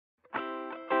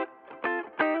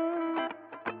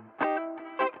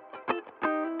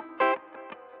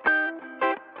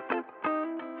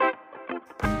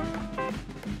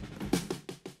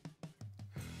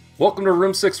Welcome to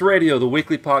Room 6 Radio, the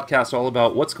weekly podcast all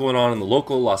about what's going on in the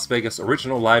local Las Vegas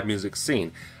original live music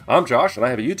scene. I'm Josh, and I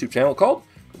have a YouTube channel called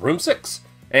Room 6.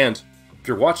 And if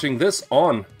you're watching this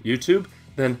on YouTube,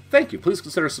 then thank you. Please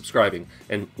consider subscribing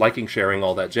and liking, sharing,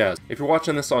 all that jazz. If you're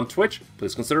watching this on Twitch,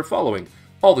 please consider following.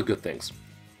 All the good things.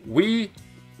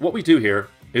 What we do here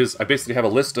is I basically have a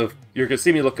list of, you're going to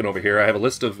see me looking over here, I have a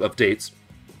list of dates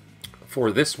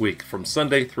for this week from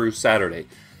Sunday through Saturday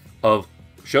of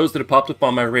shows that have popped up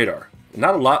on my radar.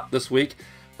 Not a lot this week.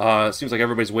 Seems like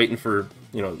everybody's waiting for,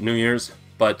 New Year's.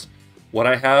 But what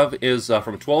I have is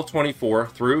from 12:24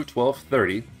 through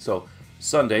 12:30, so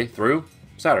Sunday through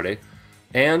Saturday.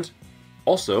 And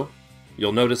also,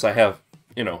 you'll notice I have,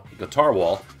 guitar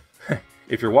wall.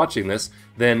 If you're watching this,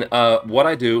 then what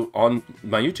I do on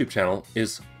my YouTube channel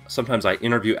is sometimes I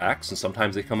interview acts and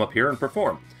sometimes they come up here and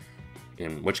perform.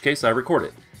 In which case I record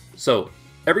it. So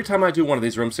every time I do one of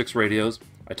these Room 6 radios,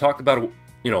 I talk about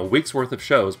a week's worth of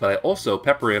shows, but I also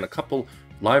pepper in a couple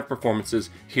live performances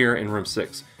here in Room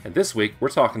 6. And this week, we're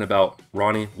talking about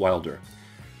Ronnie Wylder.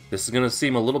 This is going to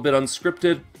seem a little bit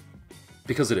unscripted,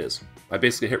 because it is. I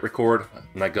basically hit record,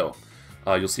 and I go.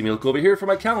 You'll see me look over here for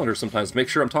my calendar sometimes to make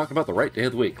sure I'm talking about the right day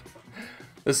of the week.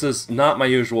 This is not my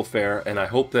usual fare, and I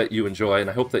hope that you enjoy, and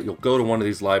I hope that you'll go to one of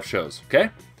these live shows,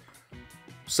 okay?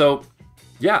 So,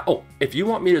 yeah, if you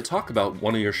want me to talk about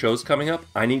one of your shows coming up,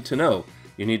 I need to know.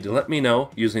 You need to let me know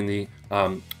using the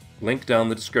link down in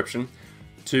the description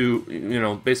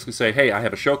to, basically say, hey, I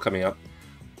have a show coming up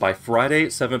by Friday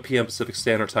at 7 p.m. Pacific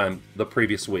Standard Time the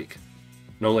previous week.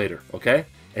 No later, okay?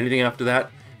 Anything after that,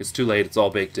 it's too late. It's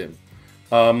all baked in.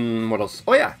 What else?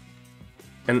 Oh, yeah.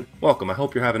 And welcome. I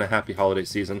hope you're having a happy holiday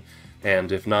season.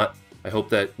 And if not, I hope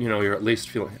that, you're at least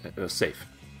feeling safe.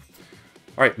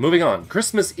 All right, moving on.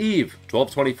 Christmas Eve,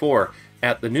 12:24,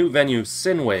 at the new venue,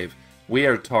 Synwave. We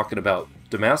are talking about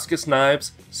Damascus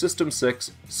Knives, System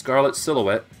 6, Scarlet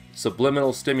Silhouette,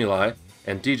 Subliminal Stimuli,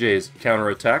 and DJs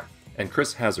Counterattack, and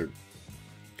Chris Hazard.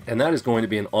 And that is going to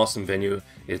be an awesome venue.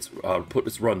 It's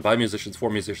run by musicians, for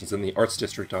musicians in the Arts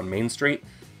District on Main Street.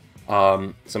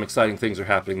 Some exciting things are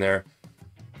happening there.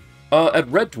 At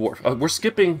Red Dwarf, we're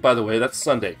skipping, by the way, that's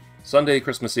Sunday. Sunday,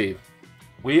 Christmas Eve.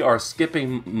 We are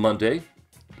skipping Monday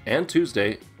and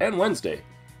Tuesday and Wednesday.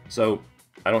 So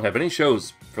I don't have any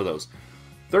shows for those.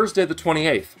 Thursday the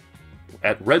 28th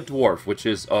at Red Dwarf, which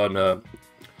is on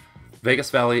Vegas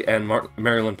Valley and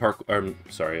Maryland Park. Maryland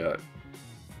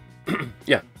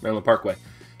Parkway.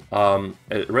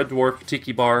 At Red Dwarf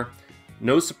Tiki Bar,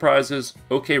 No Surprises,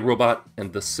 OK Robot,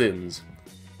 and The Sins.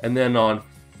 And then on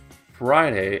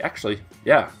Friday, actually,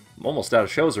 I'm almost out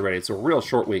of shows already. It's a real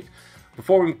short week.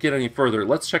 Before we get any further,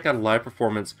 let's check out a live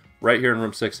performance right here in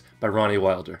Room 6 by Ronnie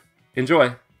Wylder.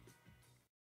 Enjoy!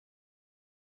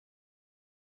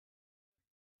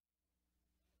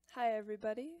 Hi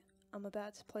everybody, I'm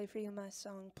about to play for you my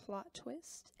song Plot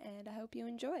Twist, and I hope you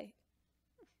enjoy.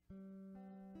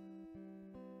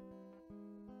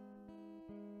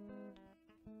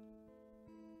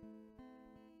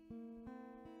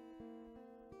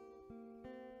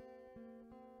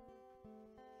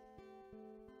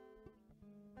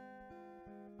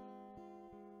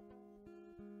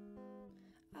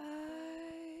 I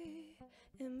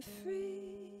am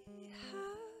free,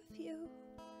 have you?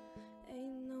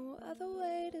 Ain't no other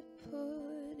way to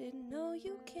put it. No,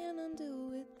 you can't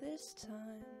undo it this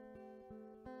time.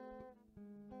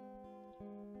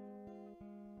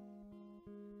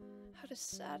 How to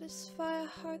satisfy a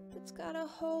heart that's got a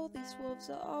hole. These wolves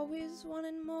are always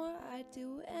wanting more. I'd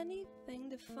do anything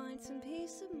to find some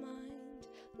peace of mind.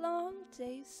 Long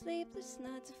days, sleepless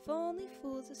nights, if only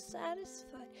fools are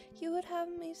satisfied. You would have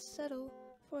me settle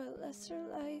for a lesser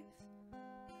life.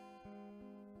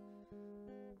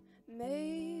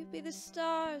 Maybe the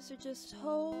stars are just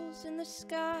holes in the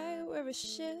sky. We're a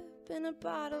ship in a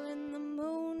bottle and the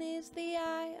moon is the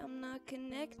eye. I'm not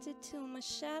connected to my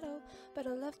shadow, but I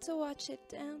love to watch it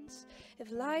dance.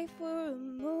 If life were a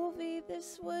movie,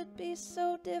 this would be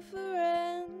so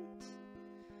different.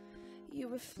 You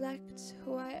reflect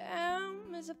who I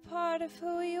am as a part of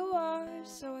who you are.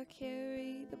 So I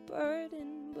carry the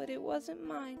burden, but it wasn't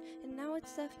mine, and now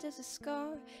it's left as a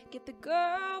scar. Get the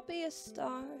girl, be a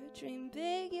star. Dream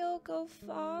big, you'll go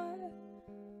far.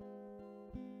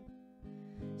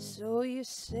 So you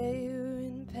say you're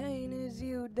in pain as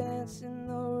you dance in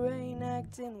the rain,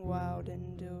 acting wild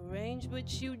and deranged,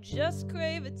 but you just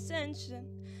crave attention,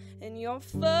 and you're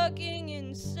fucking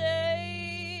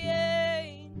insane.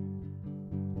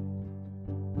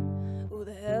 Who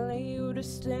the hell are you to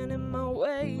stand in my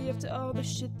way? After all the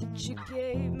shit that you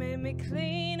gave, made me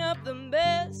clean up the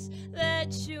mess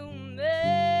that you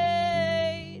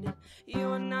made.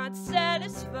 You're not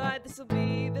satisfied, this'll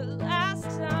be the last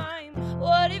time.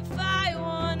 What if I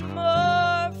want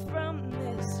more from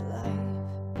this life?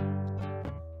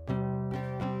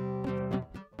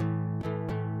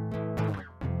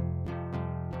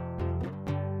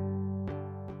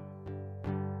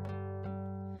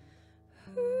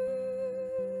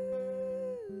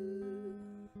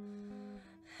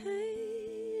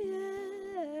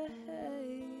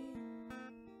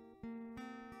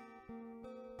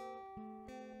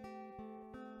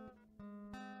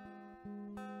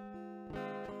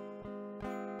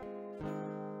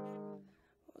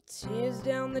 Tears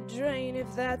down the drain,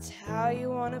 if that's how you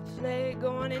wanna play.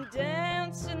 Go on and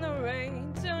dance in the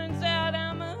rain. Turns out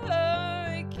I'm a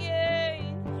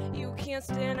hurricane. You can't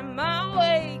stand in my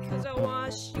way, 'cause I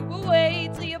wash you away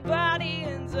till your body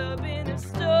ends up in a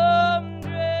storm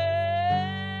drain.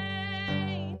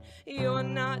 You're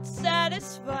not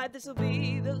satisfied, this'll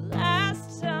be the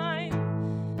last time,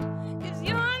 'cause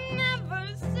you're never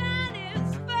satisfied.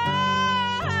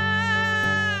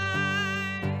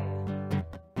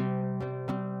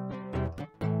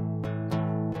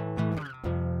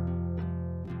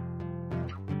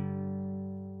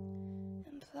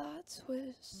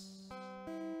 Twist.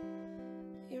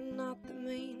 You're not the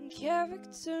main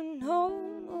character, no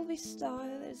movie star.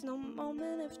 There's no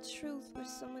moment of truth where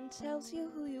someone tells you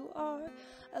who you are.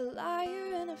 A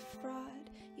liar and a fraud,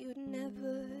 you'd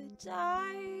never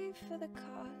die for the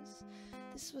cause.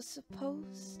 This was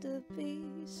supposed to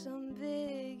be some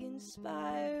big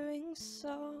inspiring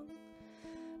song,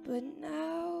 but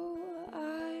now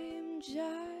I'm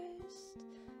just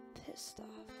pissed off.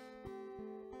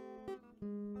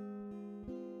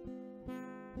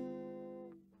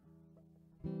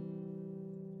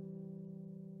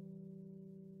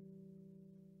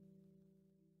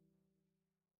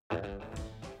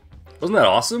 Wasn't that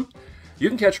awesome? You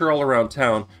can catch her all around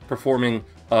town performing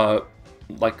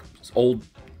like old,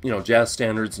 jazz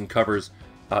standards and covers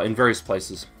in various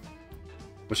places.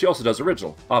 But she also does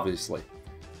original, obviously.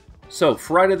 So,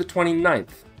 Friday the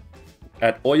 29th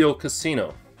at Oyo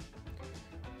Casino.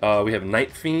 We have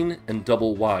Night Fiend and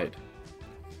Double Wide.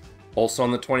 Also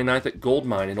on the 29th at Gold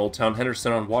Mine in Old Town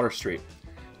Henderson on Water Street.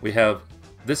 We have,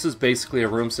 this is basically a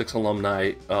Room 6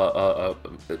 alumni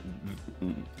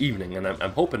evening, and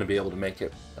I'm hoping to be able to make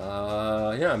it.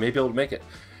 Yeah, I may be able to make it.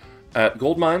 At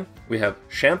Gold Mine, we have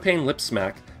Champagne Lip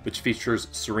Smack, which features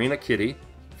Serena Kitty,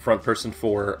 front person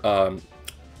for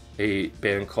a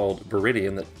band called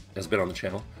Viridian that has been on the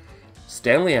channel.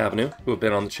 Stanley Avenue, who have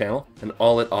been on the channel, and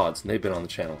All at Odds, and they've been on the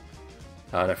channel.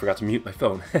 And I forgot to mute my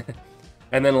phone.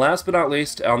 And then last but not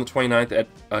least, on the 29th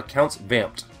at Counts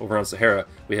Vamped over on Sahara,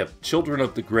 we have Children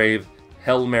of the Grave,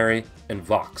 Hail Mary, and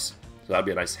Vox. So that'd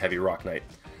be a nice heavy rock night.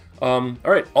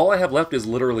 Alright, all I have left is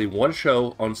literally one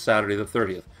show on Saturday the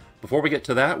 30th. Before we get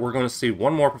to that, we're going to see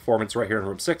one more performance right here in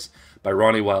Room 6 by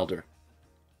Ronnie Wylder.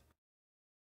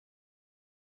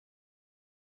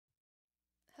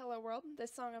 Hello world,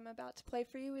 this song I'm about to play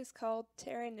for you is called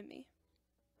Tear Into Me.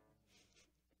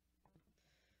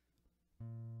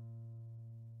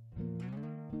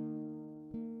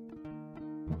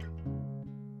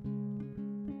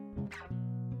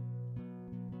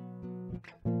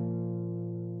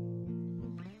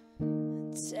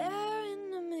 Tear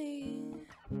into me.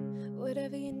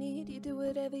 Whatever you need, you do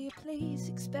whatever you please.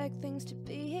 Expect things to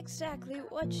be exactly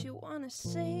what you want to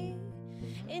see.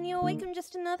 In your wake, I'm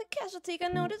just another casualty.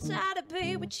 Got no desire to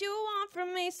be what you want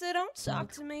from me, so don't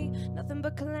talk to me. Nothing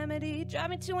but calamity, drive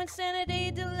me to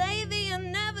insanity. Delay the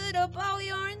inevitable,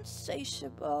 you're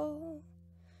insatiable.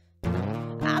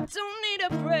 I don't need a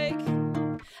break,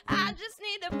 I just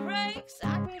need a break so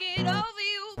I can get over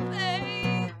you,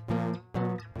 babe.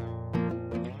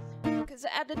 'Cause I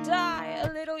had to die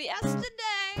a little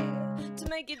yesterday to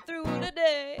make it through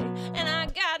today, and I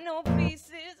got no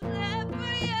pieces left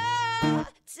for you.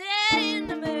 Tear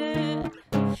into me,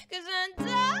 'cause I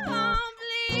don't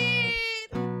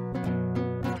bleed.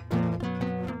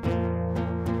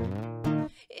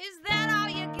 Is that all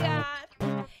you got?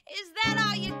 Is that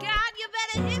all you got? You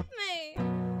better hit me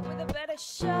with a better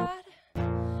shot.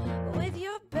 With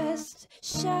your best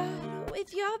shot.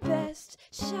 With your best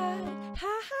shot.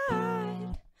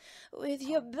 Hide. With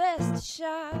your best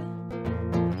shot.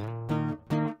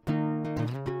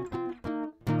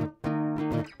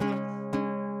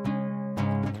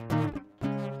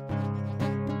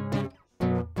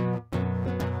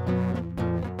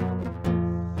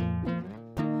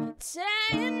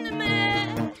 Tear into me,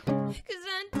 'cause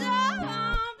I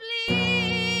don't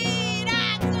bleed. I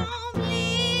don't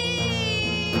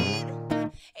bleed.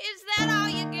 Is that all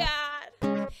you got?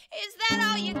 Is that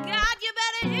all you got? You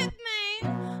better hit me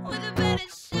with a better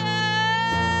shot.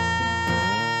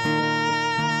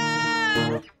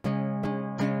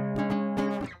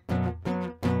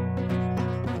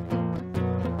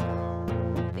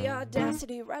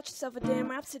 capacity. Write yourself a damn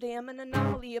rhapsody. I'm an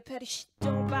anomaly, a petty shit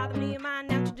don't bother me. Am I a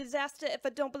natural disaster if I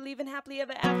don't believe in happily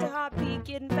ever after? Heartbeat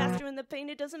getting faster in the pain,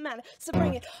 it doesn't matter. So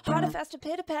bring it harder, faster,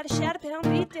 pitter patter, shatter pound,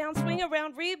 beat down, swing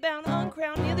around, rebound,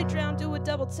 uncrowned, nearly drowned, do a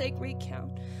double take,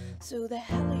 recount. So the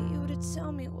hell are you to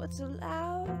tell me what's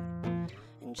allowed?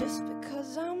 And just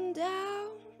because I'm down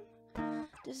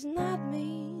does not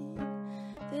mean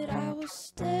that I will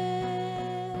stay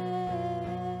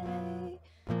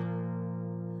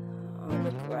on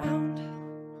the ground.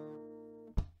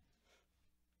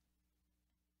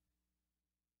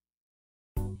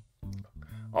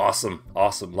 Awesome,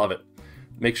 awesome, love it.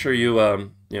 Make sure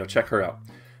you check her out.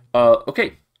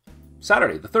 Okay,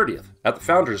 Saturday the 30th at the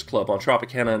Founders Club on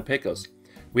Tropicana and Pecos,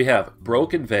 we have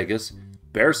Broken Vegas,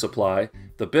 Bear Supply,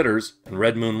 The Bitters, and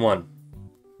Red Moon 1.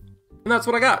 And that's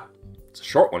what I got. It's a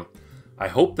short one. I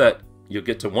hope that you'll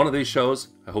get to one of these shows.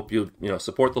 I hope you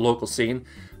support the local scene.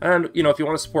 And if you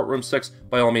want to support Room 6,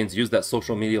 by all means use that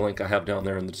social media link I have down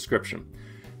there in the description.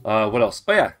 What else?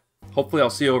 Oh yeah, hopefully I'll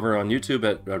see you over on YouTube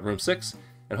at Room 6.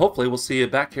 And hopefully we'll see you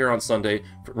back here on Sunday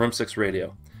for Room 6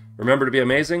 Radio. Remember to be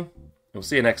amazing, and we'll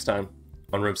see you next time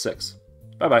on Room 6.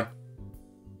 Bye-bye.